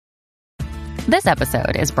This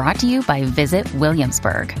episode is brought to you by Visit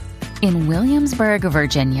Williamsburg. In Williamsburg,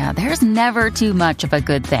 Virginia, there's never too much of a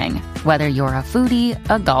good thing. Whether you're a foodie,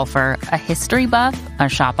 a golfer, a history buff, a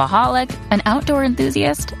shopaholic, an outdoor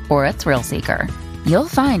enthusiast, or a thrill seeker, you'll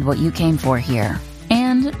find what you came for here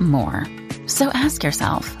and more. So ask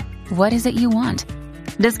yourself, what is it you want?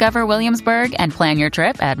 Discover Williamsburg and plan your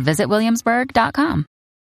trip at visitwilliamsburg.com.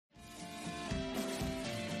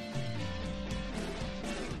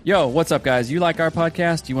 Yo, what's up, guys? You like our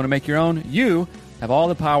podcast? You want to make your own? You have all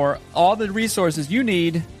the power, all the resources you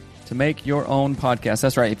need to make your own podcast.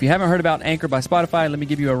 That's right. If you haven't heard about Anchor by Spotify, let me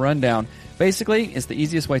give you a rundown. Basically, it's the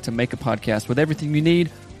easiest way to make a podcast with everything you need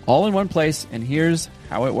all in one place, and here's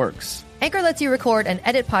how it works. Anchor lets you record and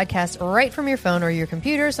edit podcasts right from your phone or your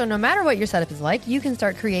computer, so no matter what your setup is like, you can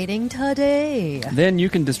start creating today. Then you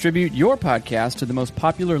can distribute your podcast to the most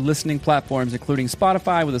popular listening platforms, including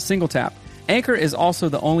Spotify, with a single tap. Anchor is also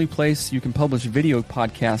the only place you can publish video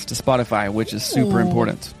podcasts to Spotify, which is super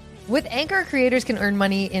important. With Anchor, creators can earn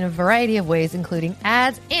money in a variety of ways, including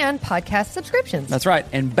ads and podcast subscriptions. That's right.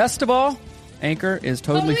 And best of all, Anchor is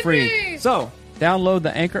totally free. So download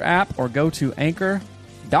the Anchor app or go to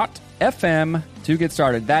anchor.fm to get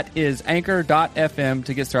started. That is anchor.fm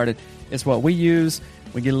to get started. It's what we use.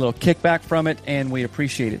 We get a little kickback from it, and we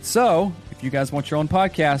appreciate it. So if you guys want your own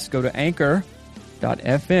podcast, go to anchor.fm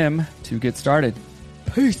to get started.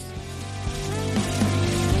 Peace.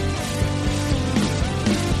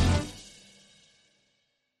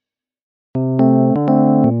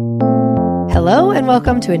 Hello and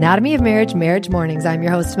welcome to Anatomy of Marriage, Marriage Mornings. I'm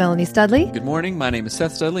your host, Melanie Studley. Good morning. My name is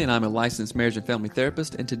Seth Studley, and I'm a licensed marriage and family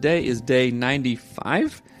therapist. And today is day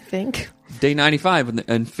 95. Day 95 of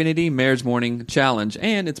the Infinity Marriage Morning Challenge,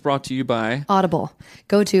 and it's brought to you by Audible.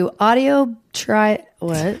 Go to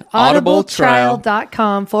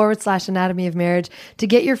audibletrial.com/anatomy of marriage to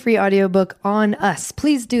get your free audiobook on us.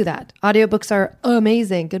 Please do that. Audiobooks are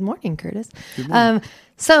amazing. Good morning, Curtis. Good morning.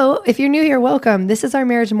 So if you're new here, welcome. This is our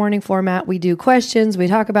marriage morning format. We do questions. We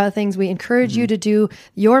talk about things. We encourage you to do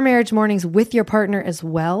your marriage mornings with your partner as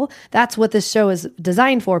well. That's what this show is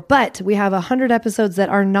designed for. But we have 100 episodes that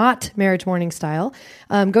are not marriage morning style.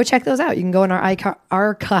 Go check those out. You can go in our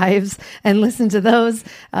archives and listen to those.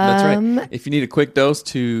 That's right. If you need a quick dose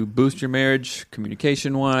to boost your marriage,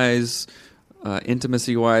 communication-wise,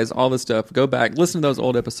 intimacy-wise, all this stuff, go back, listen to those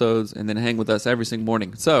old episodes, and then hang with us every single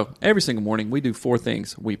morning. So every single morning, we do 4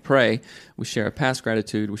 things. We pray, we share a past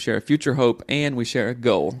gratitude, we share a future hope, and we share a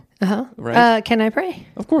goal. Right? Can I pray?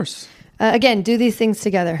 Of course. Again, do these things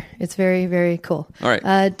together. It's very, very cool. All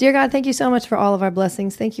right. Dear God, thank you so much for all of our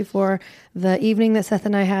blessings. Thank you for the evening that Seth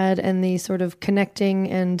and I had and the sort of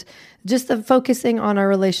connecting and just the focusing on our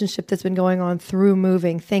relationship that's been going on through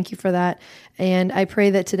moving. Thank you for that. And I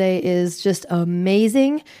pray that today is just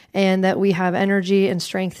amazing and that we have energy and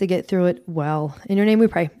strength to get through it well. In your name we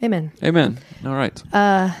pray. Amen. Amen. All right.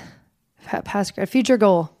 Future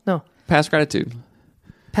goal. No. Past gratitude.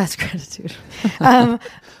 Past gratitude.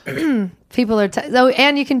 People are,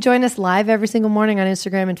 and you can join us live every single morning on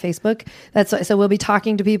Instagram and Facebook. So we'll be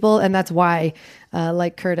talking to people, and that's why,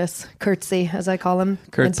 like Curtsy, as I call him,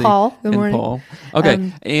 Curtsy and Paul. Good morning. Paul.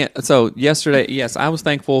 Okay, and so yesterday, yes, I was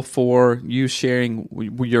thankful for you sharing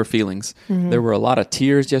your feelings. There were a lot of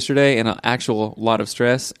tears yesterday and an actual lot of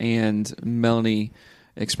stress, and Melanie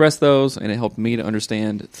expressed those, and it helped me to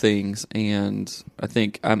understand things. And I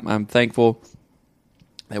think I'm thankful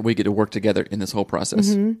that we get to work together in this whole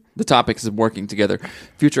process. The topics of working together.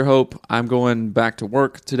 Future hope, I'm going back to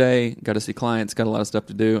work today, got to see clients, got a lot of stuff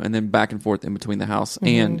to do, and then back and forth in between the house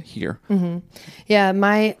and here. Yeah,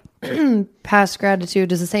 my past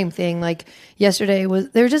gratitude is the same thing. Like yesterday,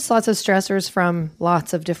 there were just lots of stressors from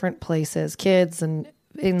lots of different places, kids and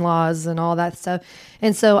in-laws and all that stuff.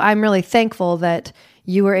 And so I'm really thankful that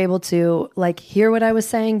you were able to like hear what I was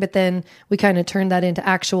saying, but then we kind of turned that into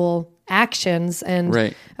actual actions, and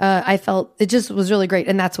I felt it just was really great,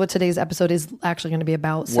 and that's what today's episode is actually going to be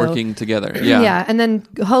about. So, working together, yeah. And then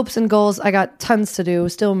hopes and goals. I got tons to do,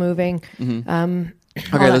 still moving.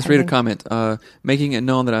 Okay, let's read a comment. Making it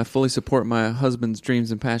known that I fully support my husband's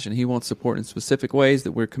dreams and passion. He wants support in specific ways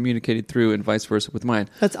that we're communicated through, and vice versa with mine.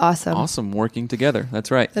 That's awesome. Awesome, working together.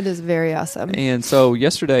 That's right. That is very awesome. And so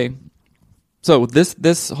yesterday,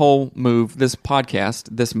 this whole move, this podcast,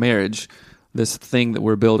 this marriage, this thing that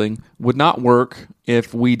we're building would not work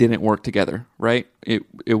if we didn't work together, right? It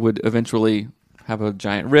would eventually have a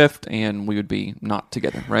giant rift and we would be not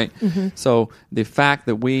together, right? So the fact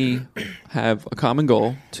that we have a common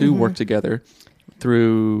goal to work together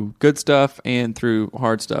through good stuff and through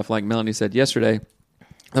hard stuff, like Melanie said yesterday,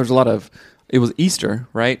 there's a lot of it was Easter,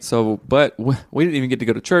 right? So, but we didn't even get to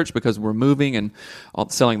go to church because we're moving and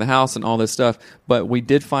selling the house and all this stuff. But we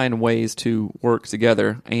did find ways to work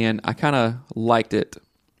together, and I kind of liked it.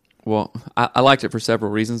 Well, I liked it for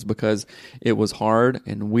several reasons, because it was hard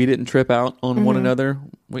and we didn't trip out on one another.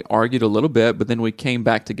 We argued a little bit, but then we came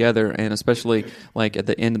back together, and especially like at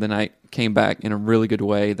the end of the night, came back in a really good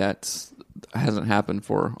way that hasn't happened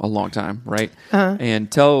for a long time, right?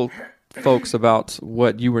 And tell folks about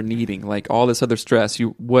what you were needing, like all this other stress,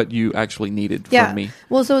 what you actually needed from me.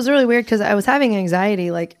 Well, so it was really weird because I was having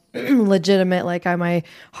anxiety, like legitimate, like my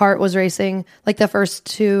heart was racing, like the first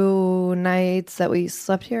 2 nights that we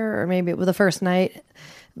slept here, or maybe it was the first night,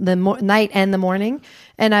 night and the morning.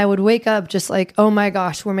 And I would wake up just like, oh my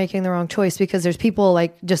gosh, we're making the wrong choice, because there's people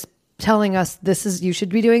like just telling us you should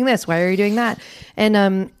be doing this. Why are you doing that?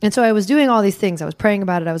 And so I was doing all these things. I was praying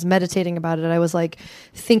about it. I was meditating about it. I was like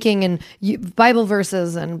thinking and Bible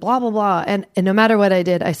verses and blah, blah, blah. And no matter what I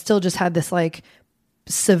did, I still just had this like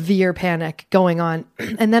severe panic going on.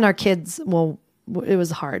 And then our kids, well, it was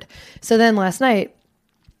hard. So then last night,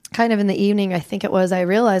 kind of in the evening, I think it was, I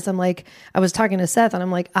realized I was talking to Seth, and I'm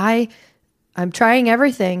like, I'm trying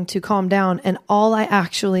everything to calm down, and all I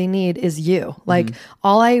actually need is you. Like,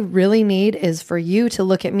 all I really need is for you to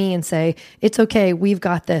look at me and say, it's okay. We've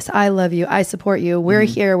got this. I love you. I support you. We're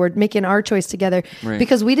here. We're making our choice together,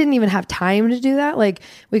 because we didn't even have time to do that. Like,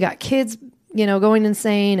 we got kids, going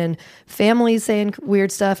insane, and families saying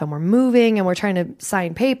weird stuff, and we're moving, and we're trying to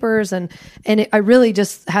sign papers. I really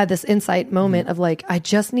just had this insight moment of like, I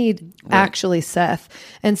just need actually Seth.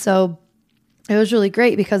 And so it was really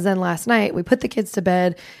great, because then last night we put the kids to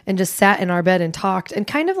bed and just sat in our bed and talked, and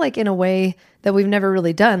kind of like in a way that we've never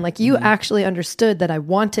really done. Like, you actually understood that I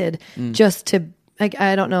wanted just to, like,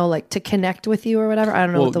 I don't know, like to connect with you or whatever. I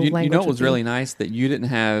don't know what the language it was really nice that you didn't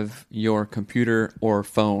have your computer or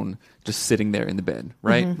phone just sitting there in the bed,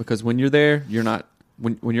 right? Because when you're there, you're not.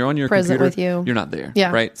 When you're on your present computer, with you. You're not there,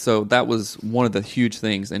 yeah. right? So that was one of the huge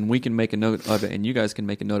things, and we can make a note of it, and you guys can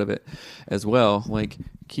make a note of it as well. Like,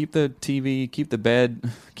 keep the TV, keep the bed,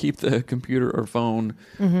 keep the computer or phone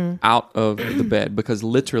out of the bed, because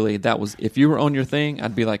literally that was, if you were on your thing,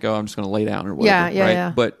 I'd be like, oh, I'm just going to lay down or whatever, right?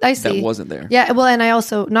 Yeah. But I see. that wasn't there. Yeah, well, and I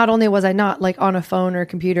also, not only was I not like on a phone or a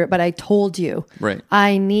computer, but I told you,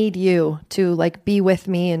 I need you to like be with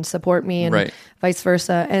me and support me, and vice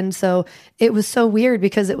versa. And so it was so weird,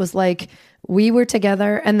 because it was like we were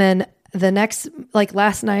together, and then the next, like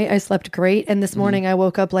last night I slept great, and this morning I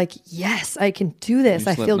woke up like, yes, I can do this.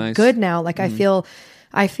 I feel good now. Like I feel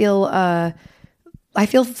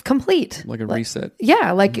complete. Like a reset.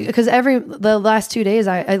 Yeah. Like, because the last 2 days,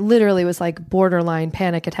 I literally was like borderline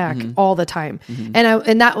panic attack all the time. And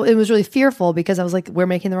it was really fearful, because I was like, we're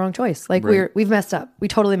making the wrong choice. Like we've messed up. We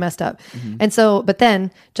totally messed up. And so, but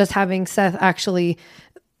then just having Seth actually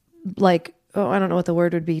like, I don't know what the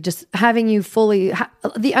word would be, just having you fully,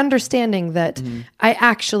 the understanding that I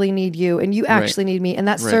actually need you and you actually need me. And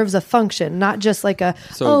that serves a function, not just like it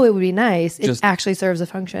would be nice. It actually serves a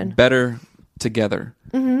function. Better together,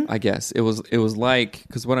 I guess. It was like,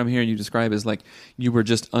 because what I'm hearing you describe is like you were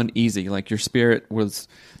just uneasy, like your spirit was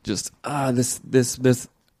just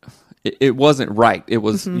it wasn't right. It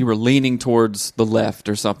was you were leaning towards the left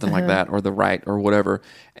or something like that, or the right or whatever.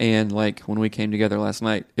 And like when we came together last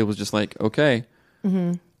night, it was just like, okay,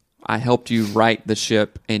 I helped you right the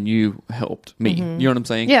ship, and you helped me. You know what I'm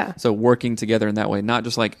saying? Yeah. So working together in that way, not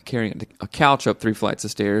just like carrying a couch up 3 flights of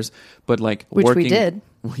stairs, but like which working, we did.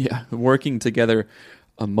 Yeah, working together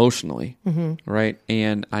emotionally, right?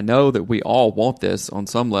 And I know that we all want this on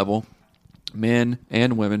some level, men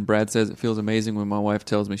and women. Brad says it feels amazing when my wife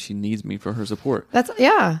tells me she needs me for her support.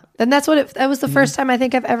 And that's what that was the first time I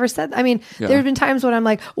think I've ever said. I mean, there have been times when I'm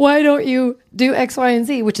like, why don't you do X, Y, and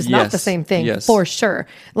Z, which is not the same thing for sure.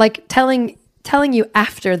 Like telling you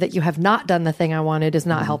after that you have not done the thing I wanted is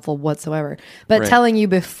not helpful whatsoever. But telling you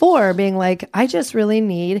before, being like, I just really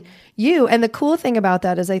need you. And the cool thing about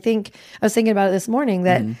that is, I was thinking about it this morning,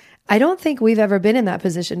 that I don't think we've ever been in that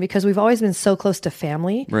position, because we've always been so close to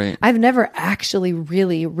family. Right. I've never actually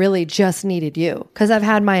really, really just needed you, because I've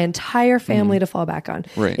had my entire family to fall back on.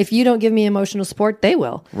 Right. If you don't give me emotional support, they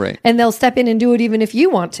will. Right. And they'll step in and do it even if you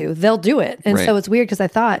want to. They'll do it. And so it's weird, because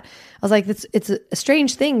I was like, it's a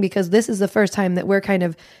strange thing, because this is the first time that we're kind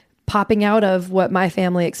of popping out of what my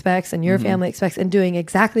family expects and your family expects, and doing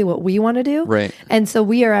exactly what we want to do. Right. And so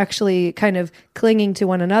we are actually kind of clinging to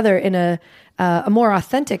one another in a more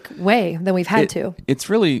authentic way than we've had to. It's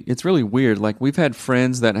really weird. Like, we've had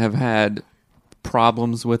friends that have had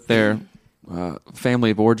problems with their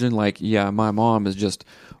family of origin, like, yeah, my mom is just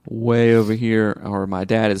way over here, or my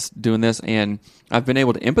dad is doing this, and I've been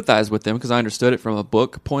able to empathize with them because I understood it from a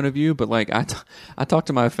book point of view. But like, I talked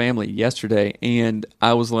to my family yesterday, and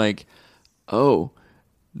I was like, oh,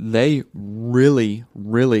 they really,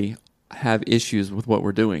 really have issues with what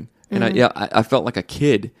we're doing. And I felt like a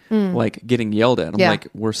kid, like getting yelled at. I'm like,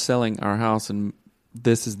 we're selling our house, and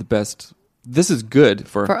this is the best. This is good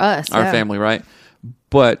for us, our family, right?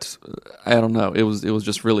 But I don't know. It was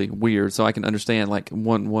just really weird. So I can understand like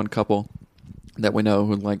one couple that we know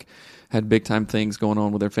who like had big time things going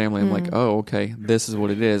on with their family. I'm like, oh, okay, this is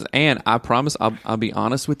what it is. And I promise I'll be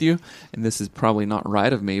honest with you. And this is probably not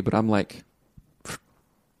right of me, but I'm like,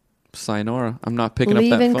 sayonara. I'm not picking up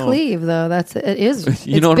that phone. Leave and cleave, though. It is.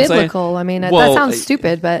 You know what biblical. I'm saying? I mean, that sounds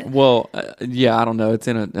stupid, but yeah, I don't know. It's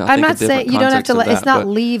in a. I'm not saying you don't have to. It's not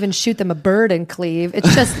leave and shoot them a bird and cleave.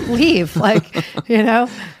 It's just leave, like, you know.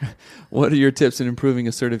 What are your tips in improving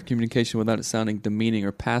assertive communication without it sounding demeaning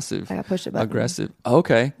or passive? I got push it button. Aggressive.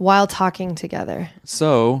 Okay. While talking together.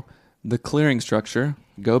 So the clearing structure.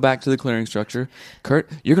 Go back to the clearing structure. Kurt,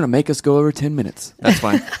 you're going to make us go over 10 minutes. That's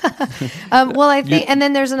fine. Well, I think, and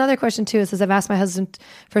then there's another question too. It says, I've asked my husband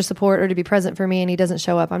for support or to be present for me, and he doesn't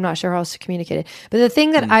show up. I'm not sure how else to communicate it. But the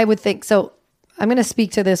thing that I would think, so I'm going to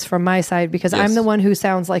speak to this from my side because I'm the one who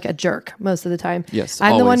sounds like a jerk most of the time. Yes,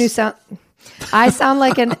 I'm the one who I sound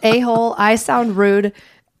like an a-hole. I sound rude.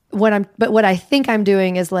 But what I think I'm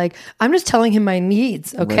doing is like, I'm just telling him my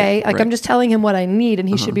needs. Okay. I'm just telling him what I need and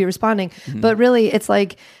he should be responding. Mm-hmm. But really it's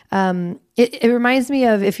like, it reminds me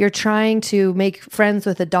of if you're trying to make friends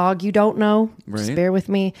with a dog you don't know, just bear with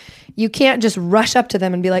me. You can't just rush up to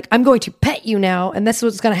them and be like, I'm going to pet you now. And this is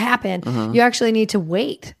what's going to happen. You actually need to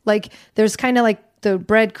wait. Like there's kind of like the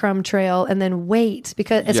breadcrumb trail and then wait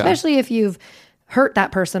because especially if you've hurt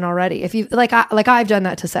that person already. If you like I've done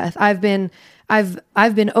that to Seth. I've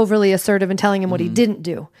been overly assertive in telling him what he didn't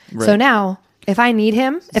do. Right. So now if I need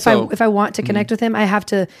him, if I want to connect with him, I have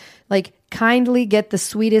to like kindly get the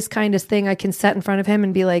sweetest, kindest thing I can set in front of him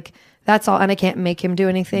and be like, that's all. And I can't make him do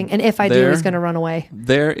anything. And if I do, he's going to run away.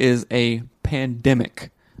 There is a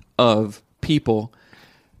pandemic of people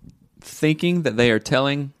thinking that they are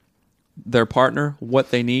telling their partner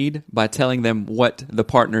what they need by telling them what the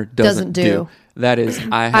partner doesn't do. That is,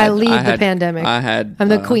 I lead the pandemic. I'm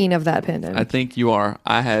the queen of that pandemic. I think you are.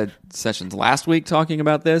 I had sessions last week talking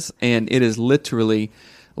about this, and it is literally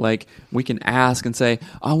like we can ask and say,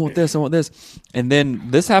 I want this, and then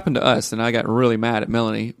this happened to us, and I got really mad at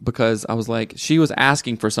Melanie because I was like, she was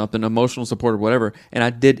asking for something, emotional support or whatever, and I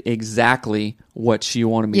did exactly what she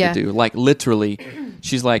wanted me to do. Like literally,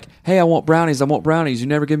 she's like, hey, I want brownies. You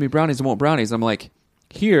never give me brownies. I want brownies. I'm like,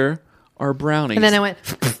 here are brownies. And then I went,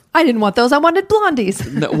 I didn't want those. I wanted blondies.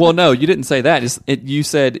 No, you didn't say that. You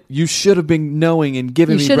said you should have been knowing and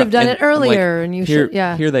giving me. You should have done it earlier, like, and you should.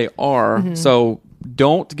 Yeah. Here they are. Mm-hmm. So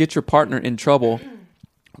don't get your partner in trouble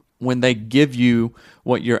when they give you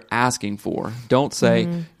what you're asking for. Don't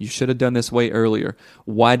say you should have done this way earlier.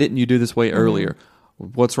 Why didn't you do this way earlier?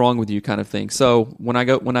 What's wrong with you? Kind of thing. So when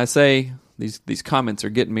I say these comments are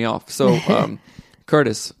getting me off. So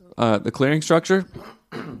Curtis, the clearing structure.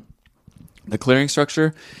 The clearing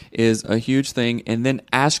structure is a huge thing. And then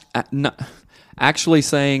actually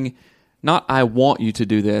saying, not I want you to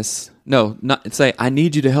do this. No, not say, I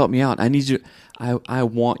need you to help me out. I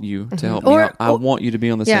want you to help me out. I want you to be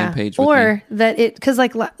on the same page with me. Or that because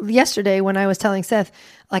like yesterday when I was telling Seth,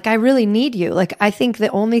 like I really need you. Like I think the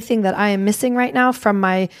only thing that I am missing right now from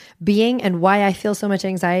my being and why I feel so much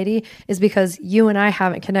anxiety is because you and I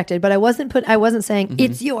haven't connected. But I wasn't saying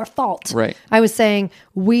it's your fault. Right. I was saying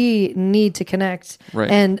we need to connect. Right.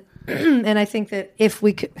 And I think that if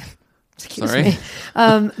we could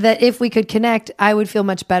that if we could connect, I would feel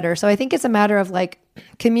much better. So I think it's a matter of like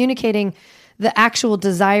communicating the actual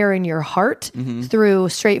desire in your heart through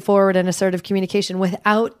straightforward and assertive communication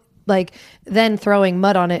without like then throwing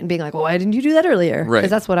mud on it and being like, well, why didn't you do that earlier? Right.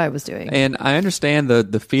 Because that's what I was doing. And I understand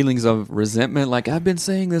the feelings of resentment. Like I've been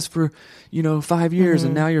saying this for, 5 years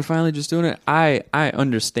and now you're finally just doing it. I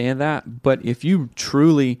understand that. But if you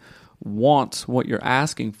truly want what you're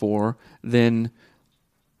asking for, then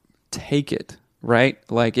take it. Right?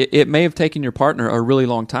 Like it may have taken your partner a really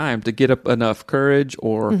long time to get up enough courage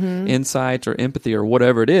or insight or empathy or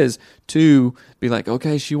whatever it is to be like,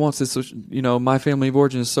 okay, she wants this, my family of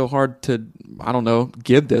origin is so hard to, I don't know,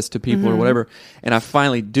 give this to people or whatever. And I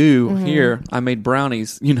finally do here. I made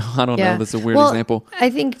brownies, I don't know. That's a weird example. I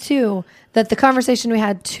think too that the conversation we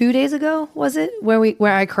had 2 days ago, was it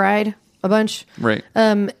where I cried a bunch? Right.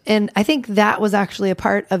 And I think that was actually a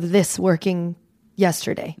part of this working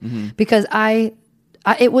yesterday because I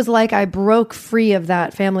it was like I broke free of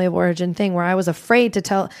that family of origin thing where I was afraid to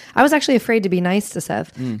tell. I was actually afraid to be nice to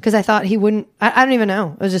Seth because I thought he wouldn't. I don't even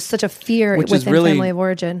know. It was just such a fear within really family of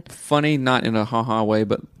origin. Funny, not in a ha-ha way,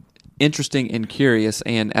 but interesting and curious.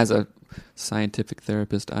 And as a scientific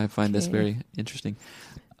therapist, I find this very interesting.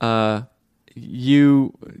 I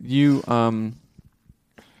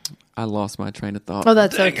lost my train of thought. Oh,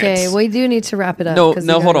 that's okay. We do need to wrap it up.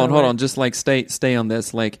 No, hold on. Just like stay on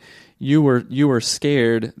this. Like you were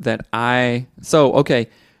scared that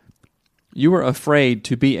you were afraid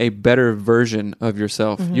to be a better version of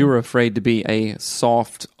yourself. You were afraid to be a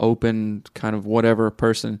soft, open, kind of whatever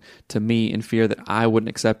person to me in fear that I wouldn't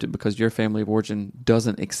accept it because your family of origin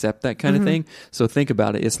doesn't accept that kind of thing. So think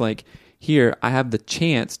about it. It's like, here, I have the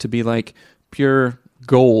chance to be like pure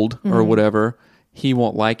gold or whatever. He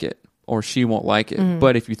won't like it or she won't like it.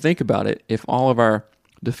 But if you think about it, if all of our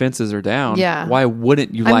defenses are down, why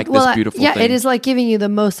wouldn't you like this beautiful thing? Yeah, it is like giving you the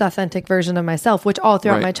most authentic version of myself, which all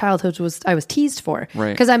throughout my childhood I was teased for.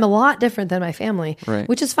 Right. Because I'm a lot different than my family,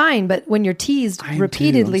 which is fine. But when you're teased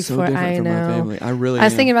repeatedly for I know. My family. I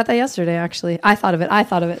was thinking about that yesterday, actually. I thought of it.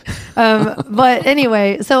 But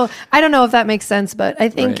anyway, so I don't know if that makes sense, but I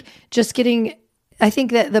think I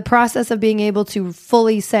think that the process of being able to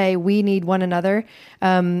fully say we need one another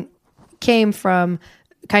came from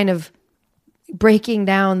kind of breaking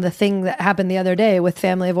down the thing that happened the other day with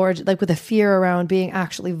family of origin, like with the fear around being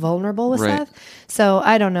actually vulnerable with Seth. So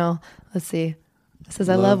I don't know. Let's see. It says,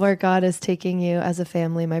 I love where God is taking you as a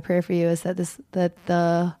family. My prayer for you is I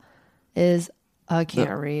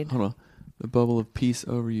can't read. Hold on. The bubble of peace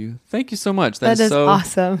over you. Thank you so much. That is so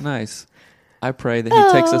awesome. Nice. I pray that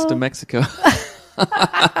he takes us to Mexico.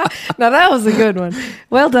 Now that was a good one.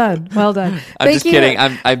 Well done. I'm just kidding.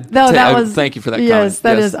 Thank you for that comment. Yes,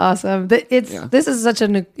 that is awesome. This is such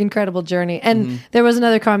an incredible journey. And there was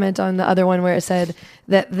another comment on the other one where it said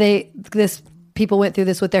that people went through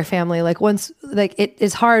this with their family. Like once, like it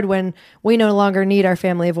is hard when we no longer need our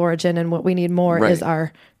family of origin, and what we need more is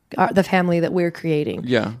the family that we're creating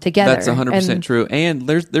together. That's 100% true. And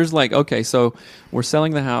there's like, okay, so we're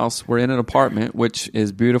selling the house. We're in an apartment, which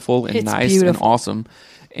is beautiful and nice and awesome.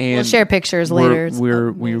 And we'll share pictures later.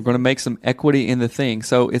 We're going to make some equity in the thing.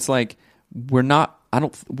 So it's like, we're not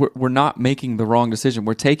making the wrong decision.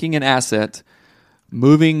 We're taking an asset,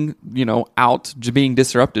 moving, out, being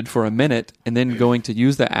disrupted for a minute, and then going to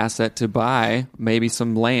use that asset to buy maybe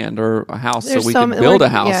some land or a house so we can build a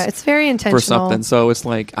house. Yeah, it's very intentional. For something. So it's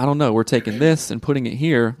like, I don't know, we're taking this and putting it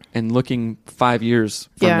here and looking 5 years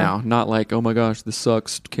from now. Not like, oh my gosh, this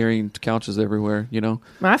sucks, carrying couches everywhere,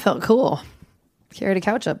 I felt cool. Carried a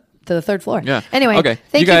couch up to the third floor. Yeah. Anyway,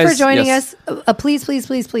 thank you for joining us.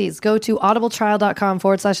 Please go to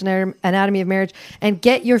audibletrial.com/anatomy of marriage and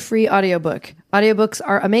get your free audiobook. Audiobooks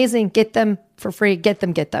are amazing. Get them for free. Get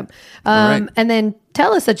them. And then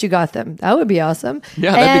tell us that you got them. That would be awesome.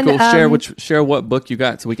 Yeah, that'd be cool. Share what book you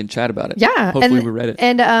got so we can chat about it. Yeah. Hopefully we read it.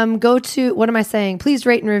 And go to, what am I saying? Please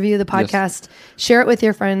rate and review the podcast. Yes. Share it with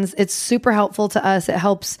your friends. It's super helpful to us. It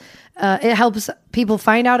helps people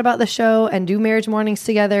find out about the show and do marriage mornings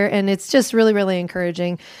together. And it's just really, really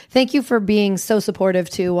encouraging. Thank you for being so supportive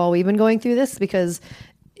too while we've been going through this, because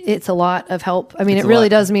it's a lot of help. I mean, it really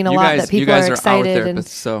does mean a lot that people are excited. And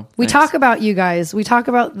we talk about you guys. We talk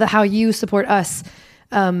about how you support us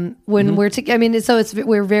when we're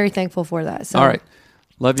we're very thankful for that. So. All right.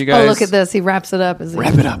 Love you guys. Oh, look at this. He wraps it up as he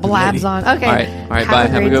wrap it up, blabs on. Okay. All right. Bye.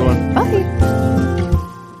 Have a good one. Bye.